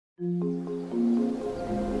I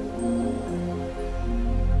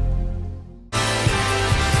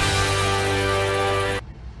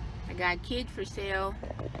got kids for sale.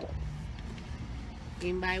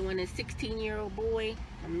 Anybody want a 16-year-old boy?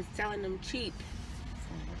 I'm selling them cheap.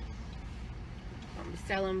 I'm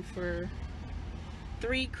selling them for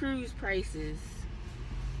 3 cruise prices.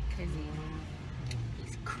 Cause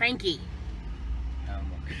he's cranky.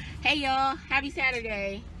 Hey y'all, happy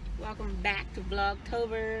Saturday. Welcome back to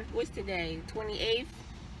Vlogtober. What's today? 28th?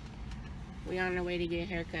 We on our way to get a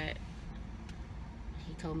haircut.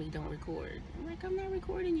 He told me don't record. I'm like, I'm not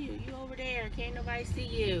recording you. You over there. Can't nobody see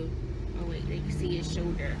you. Oh wait, they can see his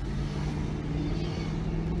shoulder.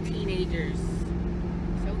 Teenagers.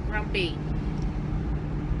 So grumpy.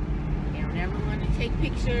 They don't ever want to take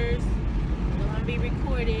pictures. They don't want to be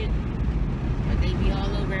recorded. But they be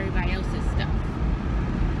all over everybody else's stuff.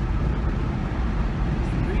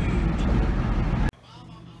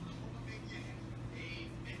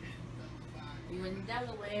 You in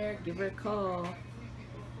Delaware, give her a call.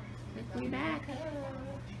 Look, we back.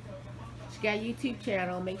 She got a YouTube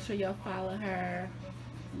channel. Make sure y'all follow her.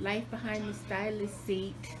 Life Behind the Stylist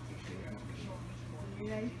Seat.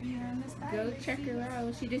 Go check her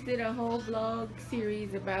out. She just did a whole vlog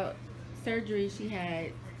series about surgery she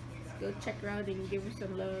had. Go check her out and give her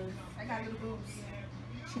some love. I got little boobs.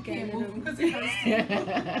 She got little boobs.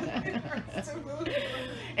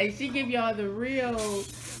 And she give y'all the real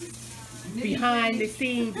behind the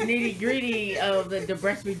scenes nitty gritty of the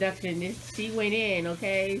breast reduction. She went in,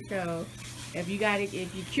 okay? So if you got it,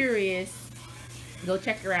 if you're curious, go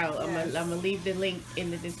check her out. Yes. I'm gonna leave the link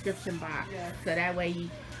in the description box. Yes. So that way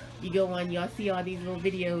you go on, y'all see all these little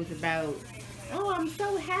videos about, oh, I'm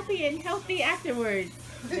so happy and healthy afterwards.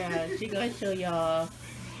 Yeah, she gonna show y'all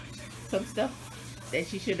some stuff that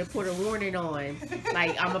she should have put a warning on.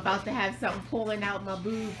 Like, I'm about to have something pulling out my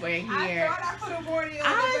boob right here. I thought I put a warning on.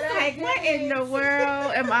 I was like, what in the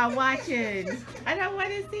world am I watching? I don't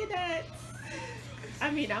want to see that. I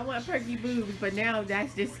mean, I want perky boobs, but now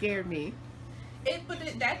that's just scared me.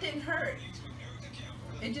 That didn't hurt.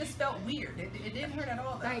 It just felt weird. It didn't hurt at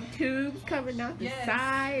all. Though. Like tubes coming out the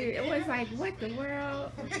side. It was like, what the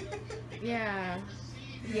world? Yeah.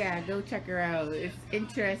 Yeah, go check her out. It's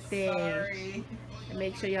interesting. Sorry. And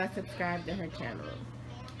make sure y'all subscribe to her channel.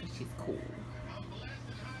 She's cool.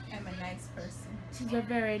 I'm a nice person. She's a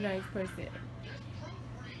very nice person.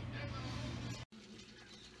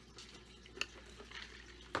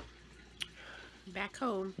 Back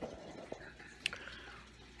home.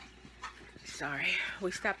 Sorry,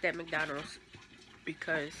 we stopped at McDonald's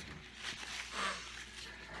because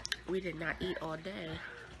we did not eat all day.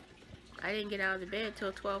 I didn't get out of the bed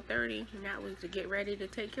till 12:30, and that was to get ready to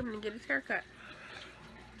take him to get his haircut.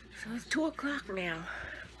 So it's 2 o'clock now.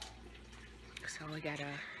 So we got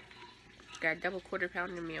a double quarter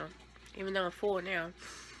pounder meal, even though I'm full now.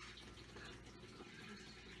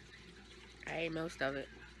 I ate most of it.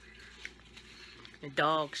 The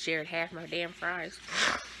dog shared half my damn fries.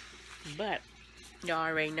 But y'all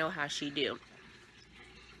already know how she do.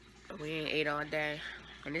 We ain't ate all day.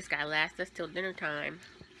 And this guy lasts us till dinner time.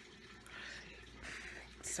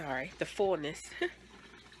 Sorry, the fullness.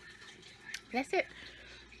 That's it.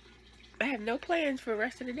 I have no plans for the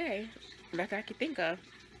rest of the day. Nothing I can think of.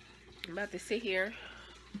 I'm about to sit here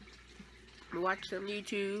and watch some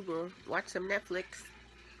YouTube or watch some Netflix.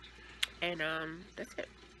 And that's it.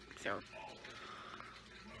 So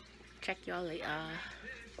check y'all later.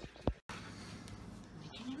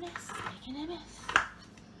 Making a mess.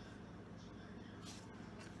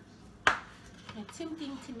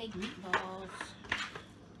 Attempting to make meatballs.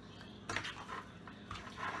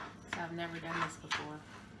 So I've never done this before.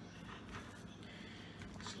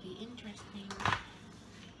 Should be interesting.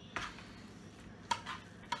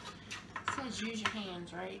 It says use your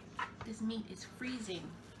hands, right? This meat is freezing.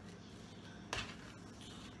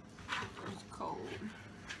 It's cold.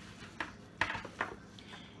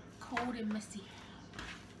 Cold and messy.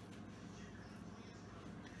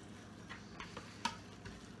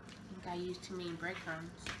 I used too many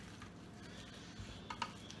breadcrumbs.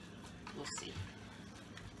 We'll see.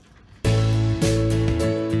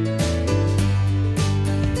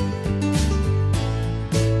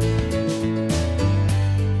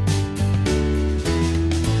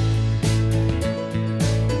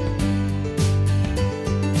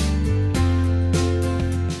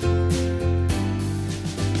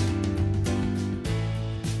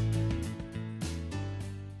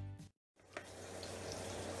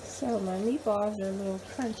 So my meatballs are a little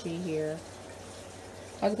crunchy here.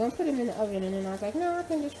 I was gonna put them in the oven, and then I was like, no, I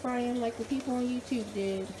can just fry them like the people on YouTube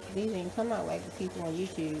did. These ain't come out like the people on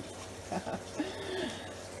YouTube.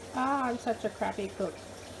 Oh, I'm such a crappy cook.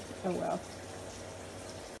 Oh well.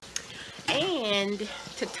 And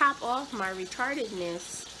to top off my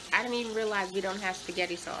retardedness, I didn't even realize we don't have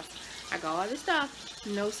spaghetti sauce. I got all the stuff,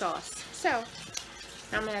 no sauce. So,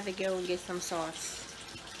 I'm gonna have to go and get some sauce.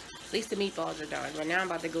 At least the meatballs are done. But now I'm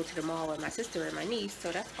about to go to the mall with my sister and my niece,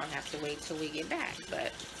 so that's gonna have to wait till we get back.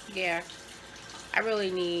 But yeah, I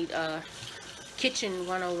really need a kitchen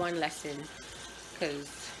 101 lesson,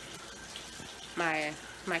 because my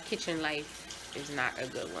kitchen life is not a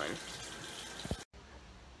good one.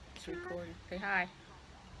 It's recording. Say hi.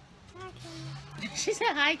 Hi, camera. She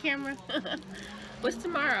said hi, camera. What's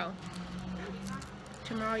tomorrow?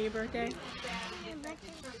 Tomorrow your birthday?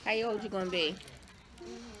 How old you gonna be?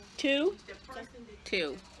 2?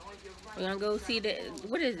 2. We're gonna go see the,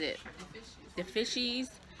 what is it? The fishies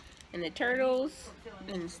and the turtles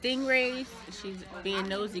and the stingrays. She's being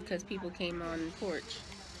nosy because people came on the porch.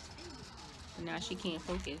 And now she can't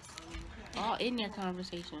focus. All in their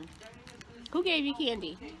conversation. Who gave you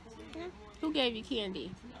candy? Huh? Who gave you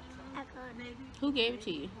candy? I got it. Who gave it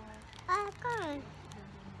to you? I got it.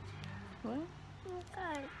 What?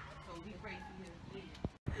 I got it.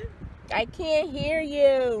 I can't hear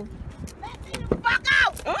you. Fuck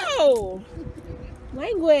out! Oh!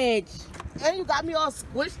 Language. And you got me all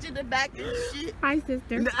squished in the back and shit. Hi,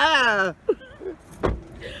 sister. Nah.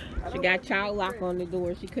 She got child lock on the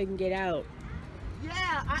door. She couldn't get out.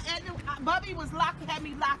 Yeah, Bubby was locked, had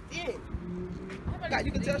me locked in. God,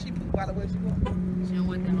 you can tell she pooped by the way she was. She don't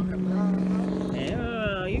want that on her butt.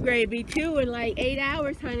 Oh, you ready to be 2 in like 8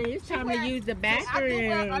 hours, honey. It's time to use the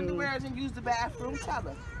bathroom. I do wear underwears and use the bathroom. Tell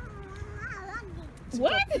her.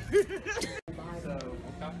 What?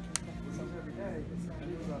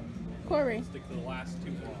 Corey, Stick to the last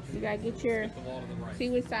 2 walls. you gotta get your, Stick the wall to the right. see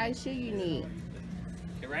what size shoe you need.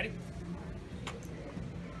 Okay, ready?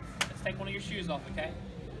 Let's take one of your shoes off, okay?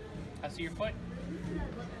 I see your foot.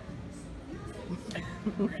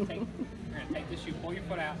 We're gonna take this shoe. Pull your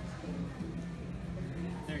foot out.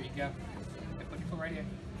 There you go. Okay, put your foot right here.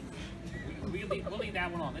 We'll leave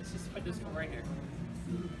that one on. Let's just put this foot right here.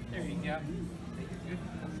 There you go.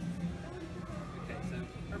 Okay, so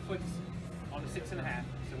her foot's on the 6.5,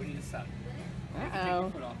 so we need a 7. Take your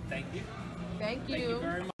foot off. Thank you. Thank Thank you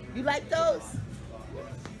very much. You like those?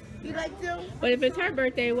 You like them? But if it's her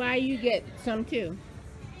birthday, why you get some too?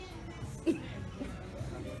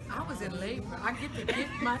 I was in labor. I get to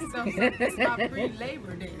gift myself something. It's my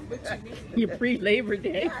pre-labor day. What you mean? Your pre-Labor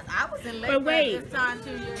Day. Yes, I was in labor But wait, at this time 2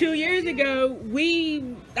 years. 2 years ago,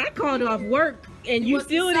 I called off work and you want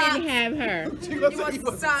still some didn't socks? have her. You want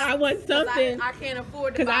some socks? I want something. I can't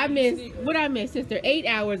afford to Because buy I you missed, sneakers. what I missed, sister, 8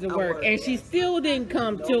 hours of work. And she still didn't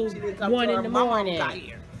come till She didn't come 1 till in her the mom morning. got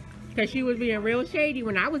here. Because she was being real shady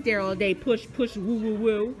when I was there all day. Push, push, woo, woo,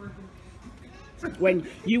 woo. When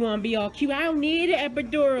you want to be all cute, I don't need an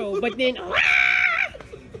epidural. But then,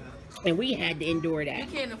 and we had to endure that. I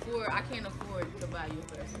can't afford to buy you a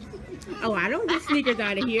present. Oh, I don't get sneakers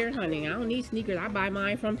out of here, honey. I don't need sneakers. I buy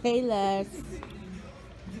mine from Payless.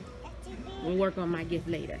 We'll work on my gift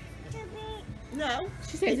later. No.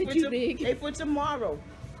 She says it's too big. They for tomorrow.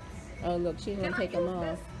 Oh, look, she's going to take them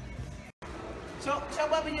off. Show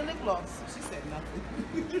Bubby your lip gloss. She said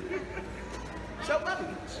nothing. Show Bubby.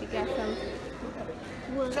 She got some.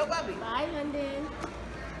 Show Bubby. Bye, London.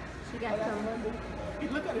 She got some.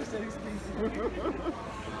 Look at her setting speed.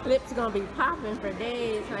 Lips gonna be popping for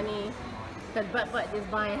days, honey. Cause Butt is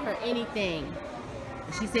buying her anything.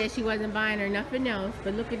 She said she wasn't buying her nothing else,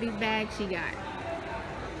 but look at these bags she got.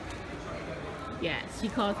 Yes, she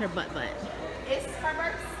calls her Butt. It's her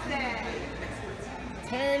birthday.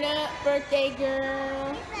 Turn up, birthday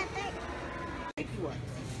girl.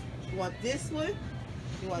 You want this one?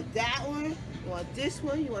 You want that one? You want this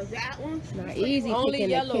one? You want that one? It's not easy Only picking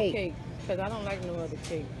yellow a cake. cake, because I don't like no other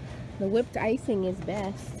cake. The whipped icing is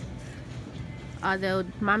best. Although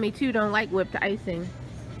mommy too don't like whipped icing.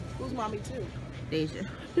 Who's mommy too? Stacia.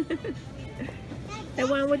 The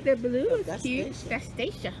one with the blue is That's cute. Stacia. That's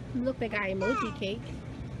Stacia. Look like our emoji cake.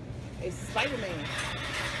 It's Spider-Man.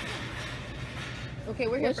 Okay,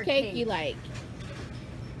 we're here Which for cake you like?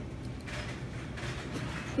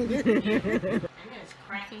 Hey, look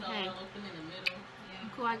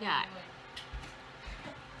who I got.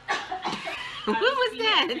 What was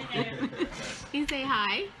that? You say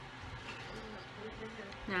hi?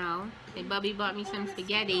 No. Hey, Bubby bought me some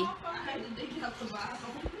spaghetti.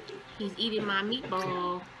 He's eating my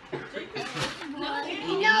meatball.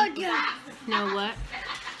 Know what?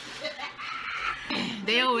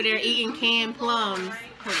 They over there eating canned plums.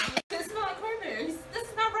 This is not cranberries. This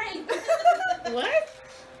is not right. What?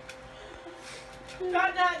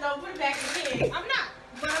 No, put it back in the I'm not.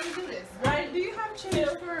 But I'm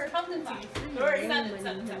talking to you.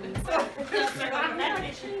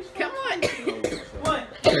 Come on. What?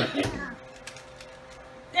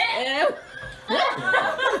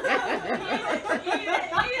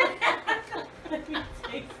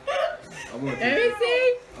 Let me see.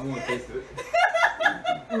 I want to taste it.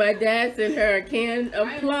 My dad sent her a can of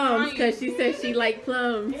plums because she said she liked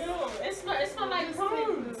plums. Ew, it smells like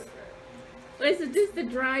plums. Listen, just the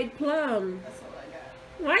dried plum. That's all I got.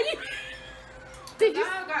 Why you? Did you?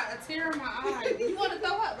 I got a tear in my eye. You want to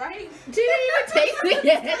throw up, right? She didn't even taste it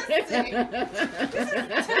yet. This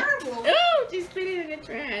is terrible. Oh, she spit it in the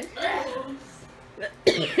trash.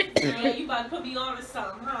 Yeah, you about to put me on to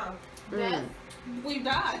something, huh? Mm. We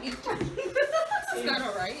died. It's not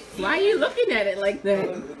alright. Why are you looking at it like that?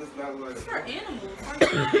 It's for animals.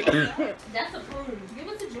 That's a prune. Give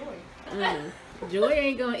it to Joy. Mm. Joy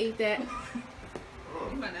ain't gonna eat that.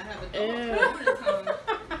 You might not have a Ew.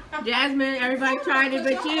 dog. Jasmine, everybody tried it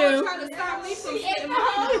but you. Trying to stop me from ate shitting the my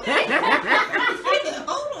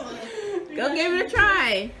Hold on. Go give it a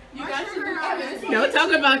try. You got sugar high. Don't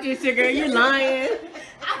talk about your sugar. You're lying.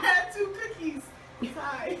 I had 2 cookies.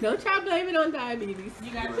 Sorry. Don't try to blame it on diabetes.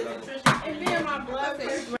 You got your nutrition. And then my blood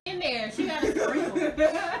pressure. In there. She got a sprinkle.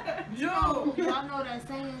 Joe. Y'all know that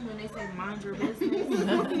saying when they say mind your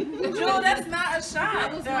business? Joe, that's not a shot.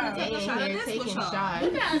 I was gonna take a They in shot of here this taking with y'all. shots.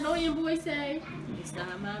 What that annoying boy say? It's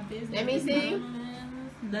not my business. Let me see.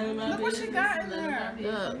 Look what she got in there.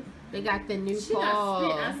 Look, they got the new She got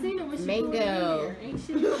fall. spit. I seen it when she Mango. put it in there. Ain't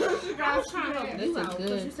she? I was trying to help This you is out. 'cause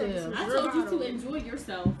good, you said too. some I told you to enjoy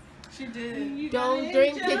yourself. She did. Don't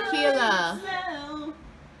drink tequila.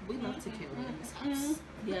 We love tequila in this house.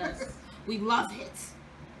 Yes. We love it.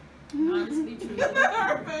 Honestly, true.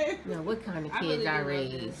 No, what kind of I kids really I do love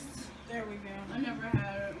raised? There we go. I never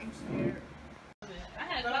had it. I'm scared. I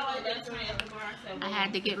had like that friend at the bar. I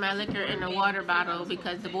had to get my liquor in a water bottle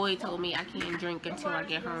because the boy told me I can't drink until I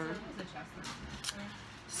get home.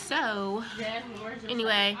 So,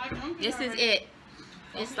 anyway, this is it.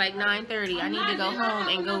 It's like 9:30. I need to go home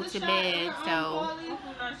and go to bed. So,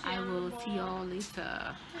 I will see y'all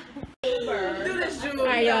later. Do this, Julie.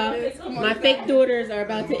 Alright, y'all. My fake daughters are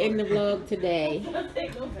about to end the vlog today.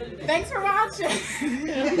 Thanks for watching.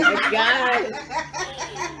 Oh my god.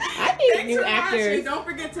 I need new actors. Don't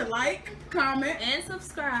forget to like, comment, And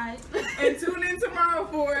subscribe. and tune in tomorrow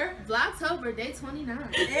for Vlogtober, day 29.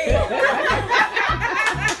 Hey.